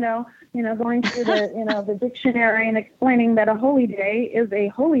Jew, going through the, the dictionary and explaining that a holy day is a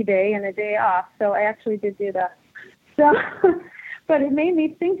holy day and a day off. So I actually did do that. So, but it made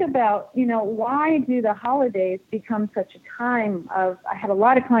me think about, why do the holidays become such a time of, I had a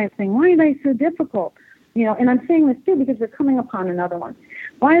lot of clients saying, why are they so difficult? And I'm saying this too because we're coming upon another one.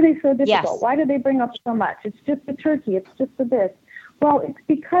 Why are they so difficult? Yes. Why do they bring up so much? It's just the turkey. It's just the this. Well, it's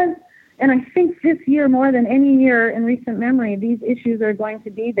because, and I think this year more than any year in recent memory, these issues are going to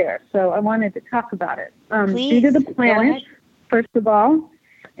be there. So I wanted to talk about it. Please, due to the planet, first of all,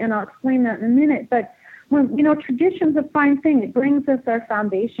 and I'll explain that in a minute. But when, tradition's a fine thing. It brings us our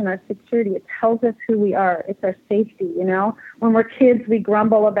foundation, our security. It tells us who we are. It's our safety, When we're kids, we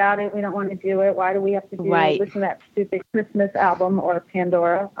grumble about it. We don't want to do it. Why do we have to listen to that stupid Christmas album or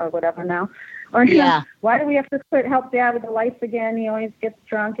Pandora or whatever now? Or, why do we have to help Dad with the lights again? He always gets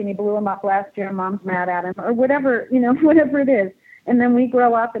drunk and he blew him up last year and Mom's mad at him. Or whatever, whatever it is. And then we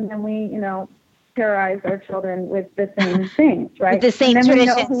grow up and then we, terrorize our children with the same things, right? With the same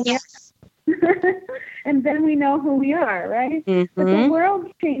traditions, yes. And then we know who we are, right? Mm-hmm. But the world's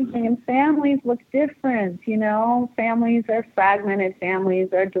changing and families look different, Families are fragmented,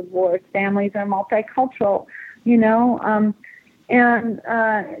 families are divorced, families are multicultural, and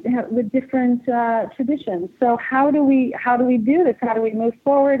with different traditions. So how do we do this? How do we move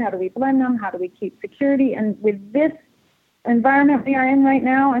forward? How do we blend them? How do we keep security? And with this environment we are in right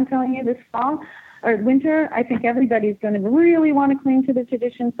now, I'm telling you, this fall or winter, I think everybody's going to really want to cling to the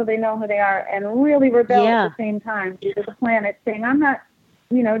tradition so they know who they are and really rebel at the same time due to the planet saying, I'm not,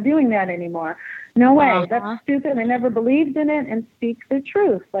 doing that anymore. No way. That's stupid. I never believed in it, and speak the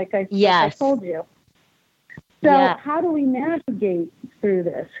truth, like I told you. So how do we navigate through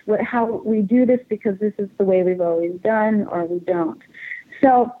this? How we do this because this is the way we've always done, or we don't.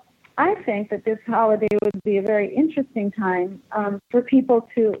 So I think that this holiday would be a very interesting time for people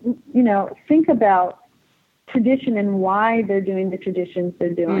to, think about tradition and why they're doing the traditions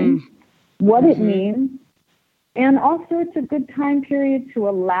they're doing, what it means. And also it's a good time period to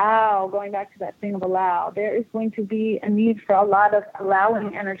allow, going back to that thing of allow, there is going to be a need for a lot of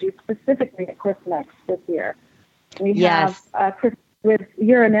allowing energy, specifically at Christmas this year. We have Christmas with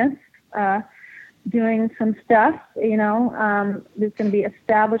Uranus doing some stuff, there's going to be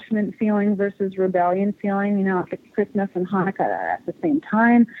establishment feeling versus rebellion feeling, at Christmas and Hanukkah at the same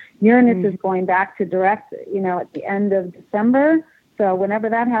time. Uranus is going back to direct, at the end of December. So whenever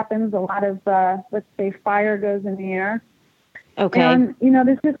that happens, a lot of, let's say, fire goes in the air. Okay. And,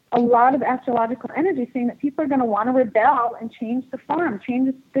 there's just a lot of astrological energy saying that people are going to want to rebel and change the form,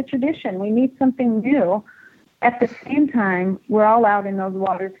 change the tradition. We need something new. At the same time, we're all out in those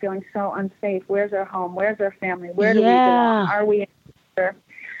waters feeling so unsafe. Where's our home? Where's our family? Where do we belong? Are we in danger?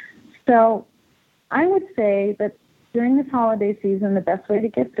 So I would say that during this holiday season, the best way to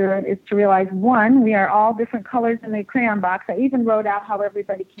get through it is to realize, one, we are all different colors in the crayon box. I even wrote out how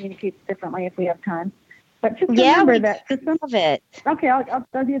everybody communicates differently if we have time. But just remember that. Some of it. Okay, I'll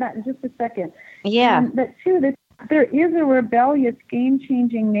do that in just a second. Yeah. But two, there is a rebellious,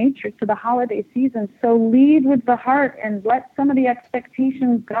 game-changing nature to the holiday season. So lead with the heart and let some of the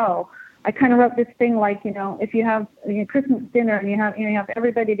expectations go. I kind of wrote this thing like, if you have Christmas dinner and you have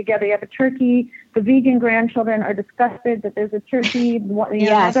everybody together, you have a turkey, the vegan grandchildren are disgusted that there's a turkey,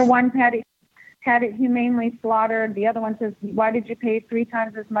 another one had it humanely slaughtered. The other one says, why did you pay 3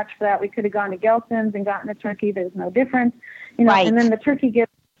 times as much for that? We could have gone to Gelson's and gotten a turkey. There's no difference. Right. And then the turkey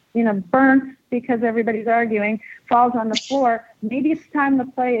gets, burnt because everybody's arguing, falls on the floor. Maybe it's time to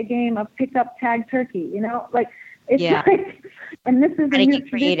play a game of pick up tag turkey, it's like, and this is a new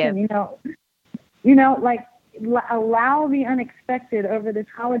tradition, allow the unexpected over this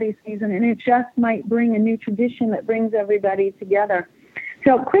holiday season, and it just might bring a new tradition that brings everybody together.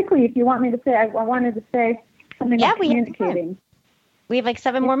 So quickly, if you want me to say, I wanted to say something about communicating. We have like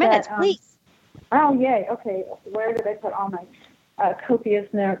 7 more minutes, please. Oh, yay. Okay. Where did I put all my copious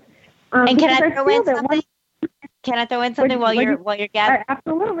notes? And can I throw in something? Can I throw in something while you're gathering?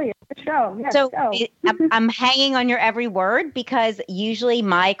 Absolutely. Show. Yes, so go. I'm hanging on your every word because usually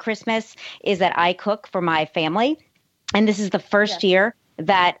my Christmas is that I cook for my family. And this is the first year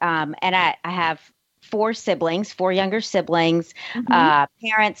that, and I have 4 younger siblings,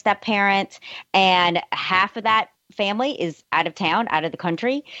 parents, step-parents, and half of that family is out of town, out of the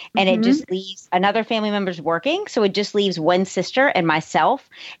country, and it just leaves another family member's working. So it just leaves one sister and myself.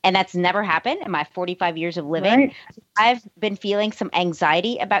 And that's never happened in my 45 years of living. Right. I've been feeling some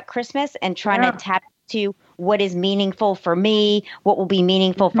anxiety about Christmas and trying to tap to what is meaningful for me, what will be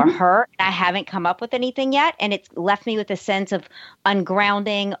meaningful for her. I haven't come up with anything yet. And it's left me with a sense of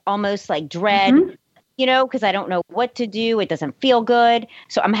ungrounding, almost like dread, because I don't know what to do. It doesn't feel good.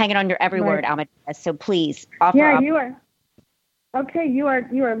 So I'm hanging on your every word, Amadaes. So please offer up. You are. Okay, you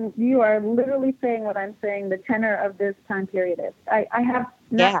are literally saying what I'm saying. The tenor of this time period is. I have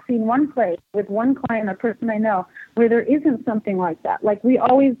not seen one place with one client, a person I know, where there isn't something like that. Like, we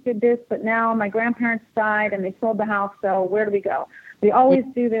always did this, but now my grandparents died and they sold the house. So where do we go? We always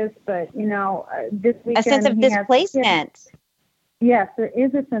do this, but this weekend a sense of displacement. Yes, there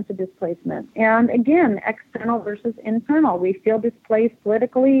is a sense of displacement. And again, external versus internal. We feel displaced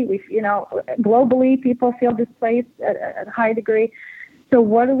politically. Globally, people feel displaced at a high degree. So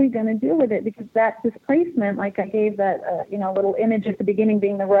what are we going to do with it? Because that displacement, like I gave that, little image at the beginning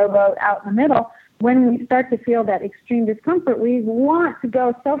being the rowboat out in the middle, when we start to feel that extreme discomfort, we want to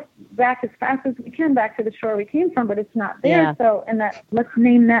go back as fast as we can back to the shore we came from, but it's not there. Yeah. So, and that, let's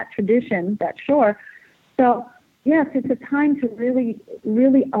name that tradition, that shore. So, yes, it's a time to really,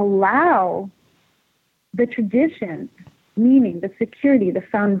 really allow the tradition, meaning the security, the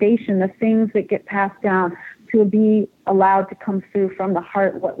foundation, the things that get passed down, to be allowed to come through from the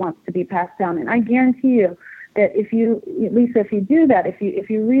heart, what wants to be passed down. And I guarantee you that if you do that, if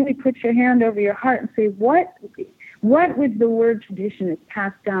you really put your hand over your heart and say, what with the word tradition is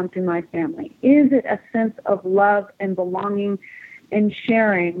passed down through my family? Is it a sense of love and belonging and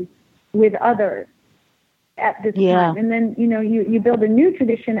sharing with others at this time? And then, you build a new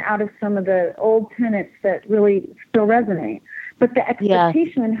tradition out of some of the old tenets that really still resonate. But the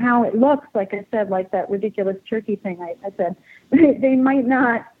expectation and how it looks, like I said, like that ridiculous turkey thing I said, it might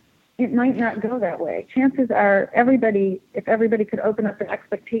not go that way. Chances are if everybody could open up the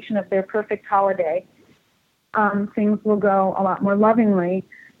expectation of their perfect holiday, things will go a lot more lovingly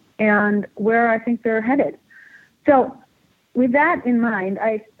and where I think they're headed. So with that in mind,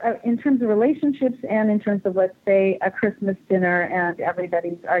 I in terms of relationships and in terms of, let's say, a Christmas dinner and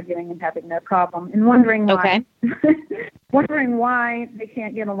everybody's arguing and having their problem and wondering why, wondering why they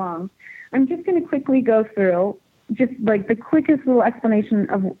can't get along, I'm just going to quickly go through just like the quickest little explanation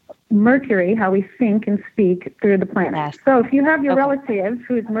of Mercury, how we think and speak through the planets. So if you have your relative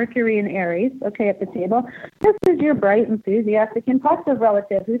who's Mercury in Aries, at the table, this is your bright, enthusiastic, impulsive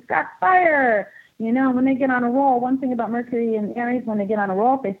relative who's got fire. When they get on a roll, one thing about Mercury and Aries, when they get on a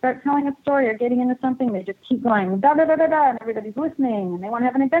roll, if they start telling a story or getting into something, they just keep going, da-da-da-da-da, and everybody's listening, and they want to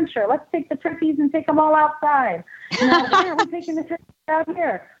have an adventure. Let's take the turkeys and take them all outside. Why aren't we taking the turkeys out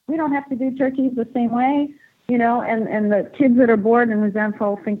here? We don't have to do turkeys the same way, and the kids that are bored and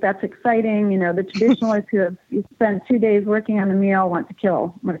resentful think that's exciting. The traditionalists who have spent 2 days working on the meal want to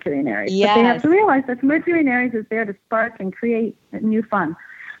kill Mercury and Aries. But they have to realize that Mercury and Aries is there to spark and create new fun.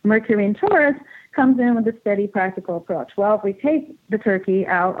 Mercury and Taurus comes in with a steady, practical approach. Well, if we take the turkey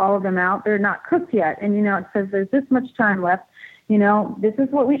out, all of them out, they're not cooked yet. And, it says there's this much time left. This is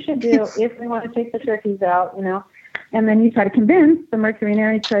what we should do if we want to take the turkeys out, And then you try to convince the Mercury and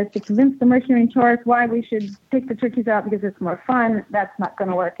Aries, tries to convince the Mercury and Taurus why we should take the turkeys out because it's more fun. That's not going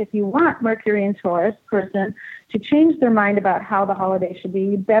to work. If you want Mercury and Taurus person to change their mind about how the holiday should be,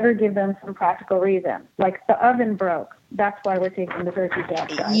 you better give them some practical reason. Like the oven broke. That's why we're taking the turkeys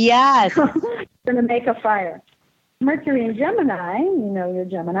outside. Yes. Going to make a fire. Mercury in Gemini, your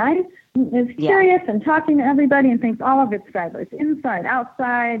Gemini, is curious and talking to everybody and thinks all of it's fabulous. Inside,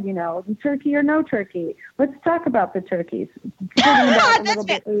 outside, turkey or no turkey. Let's talk about the turkeys.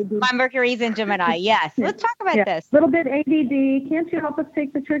 My Mercury's in Gemini, yes. Let's talk about this. A little bit ADD. Can't you help us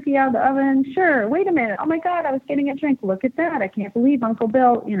take the turkey out of the oven? Sure. Wait a minute. Oh, my God, I was getting a drink. Look at that. I can't believe Uncle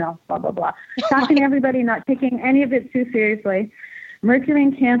Bill, blah, blah, blah. Talking to everybody, not taking any of it too seriously. Mercury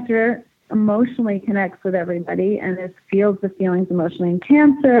in Cancer emotionally connects with everybody and feels the feelings emotionally in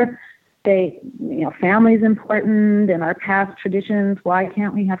Cancer. Family is important and our past traditions. Why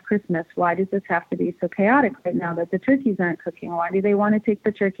can't we have Christmas? Why does this have to be so chaotic right now that the turkeys aren't cooking? Why do they want to take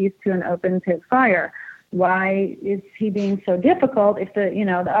the turkeys to an open pit fire? Why is he being so difficult if the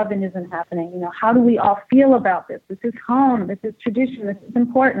oven isn't happening? How do we all feel about this? This is home. This is tradition. This is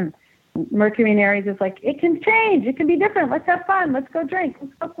important. Mercury in Aries is like, it can change. It can be different. Let's have fun. Let's go drink.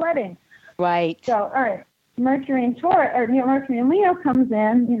 Let's go sledding. Right. So, all right. Mercury and Taurus, or Mercury and Leo comes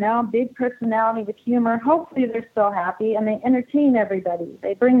in, big personality with humor. Hopefully they're still happy and they entertain everybody.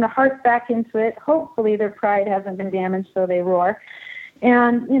 They bring the heart back into it. Hopefully their pride hasn't been damaged, so they roar.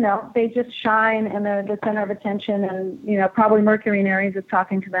 And, they just shine and they're the center of attention. And, probably Mercury in Aries is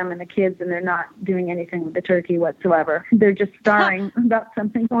talking to them and the kids, and they're not doing anything with the turkey whatsoever. They're just starring about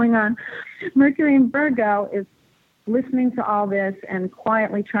something going on. Mercury in Virgo is listening to all this and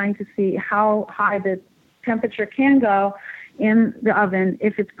quietly trying to see how high the temperature can go in the oven,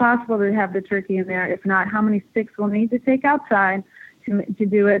 if it's possible to have the turkey in there. If not, how many sticks we'll need to take outside to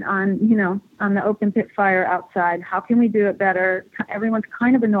do it on, on the open pit fire outside. How can we do it better? Everyone's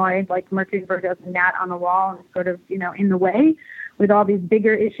kind of annoyed, like Mercury Virgo is a gnat on the wall and sort of, in the way with all these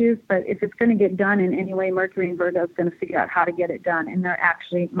bigger issues. But if it's going to get done in any way, Mercury and Virgo is going to figure out how to get it done. And there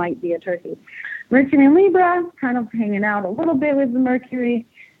actually might be a turkey. Mercury in Libra, kind of hanging out a little bit with the Mercury.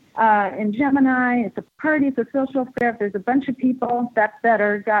 In Gemini, it's a party, it's a social affair. If there's a bunch of people, that's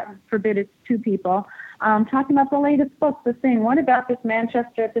better. God forbid it's 2 people. Talking about the latest book, the thing. What about this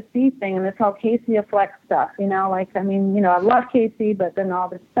Manchester at the Sea thing and this whole Casey Affleck stuff? I love Casey, but then all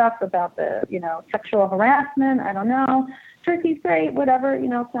this stuff about the, sexual harassment. I don't know. Turkey's great, whatever,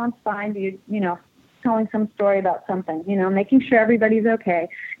 sounds fine. Telling some story about something, making sure everybody's okay,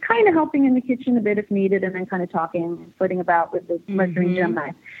 kind of helping in the kitchen a bit if needed, and then kind of talking and flirting about with the Mercury and Gemini.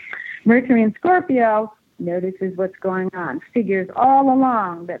 Mercury in Scorpio notices what's going on, figures all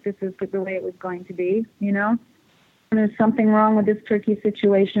along that this is the way it was going to be, And there's something wrong with this turkey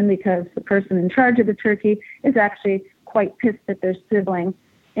situation because the person in charge of the turkey is actually quite pissed at their sibling.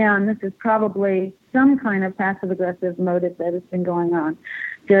 And this is probably some kind of passive-aggressive motive that has been going on.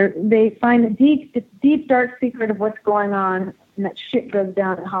 They find the deep, dark secret of what's going on, and that shit goes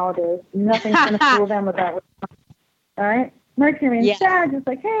down at holidays. Nothing's going to fool them about what's going on. All right? Mercury and Sag is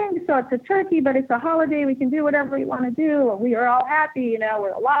like, hey, so it's a turkey, but it's a holiday. We can do whatever we want to do. We are all happy.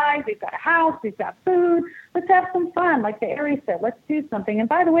 We're alive. We've got a house. We've got food. Let's have some fun. Like the Aries said, let's do something. And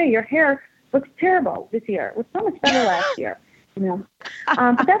by the way, your hair looks terrible this year. It was so much better last year.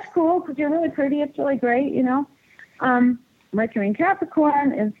 But that's cool because you're really pretty. It's really great, Mercury in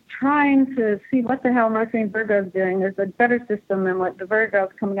Capricorn is trying to see what the hell Mercury and Virgo is doing. There's a better system than what the Virgo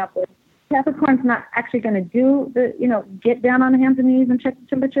is coming up with. Capricorn's not actually going to do get down on the hands and knees and check the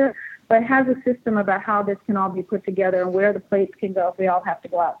temperature, but has a system about how this can all be put together and where the plates can go if we all have to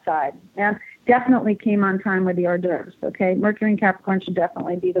go outside. And definitely came on time with the hors d'oeuvres, okay? Mercury and Capricorn should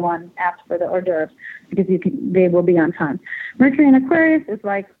definitely be the one asked for the hors d'oeuvres because they will be on time. Mercury in Aquarius is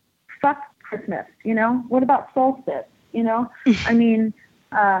like, fuck Christmas, What about solstice,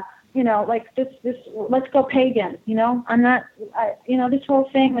 like this, let's go pagan, I'm not, this whole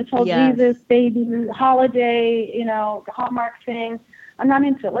thing, this whole Jesus, baby, holiday, the Hallmark thing. I'm not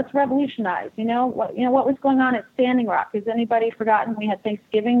into it. Let's revolutionize. What was going on at Standing Rock? Has anybody forgotten we had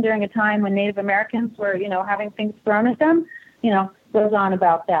Thanksgiving during a time when Native Americans were, having things thrown at them? Goes on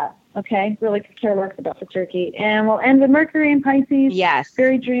about that. Okay, really could care less about the turkey. And we'll end with Mercury in Pisces. Yes.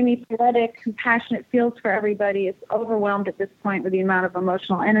 Very dreamy, poetic, compassionate, feels for everybody. Is overwhelmed at this point with the amount of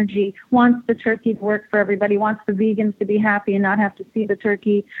emotional energy. Wants the turkey to work for everybody. Wants the vegans to be happy and not have to see the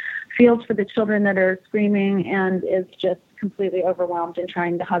turkey. Feels for the children that are screaming and is just completely overwhelmed and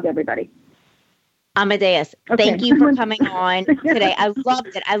trying to hug everybody. Amadeus, thank you for coming on today. I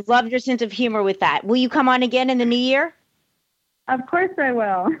loved it. I loved your sense of humor with that. Will you come on again in the new year? Of course I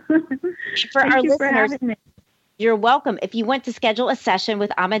will. For our listeners, you're welcome. If you want to schedule a session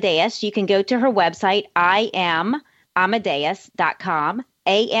with Amadaes, you can go to her website, iamamadeus.com,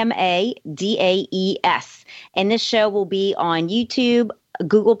 AMADAES. And this show will be on YouTube,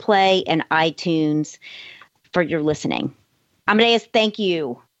 Google Play, and iTunes for your listening. Amadaes, thank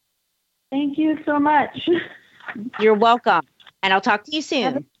you. Thank you so much. You're welcome. And I'll talk to you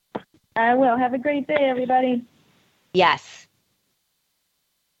soon. I will. Have a great day, everybody. Yes.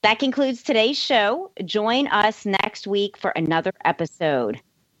 That concludes today's show. Join us next week for another episode.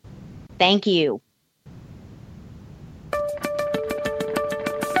 Thank you.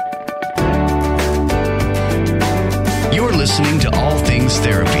 You're listening to All Things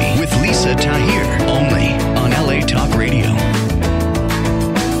Therapy with Lisa Tahir.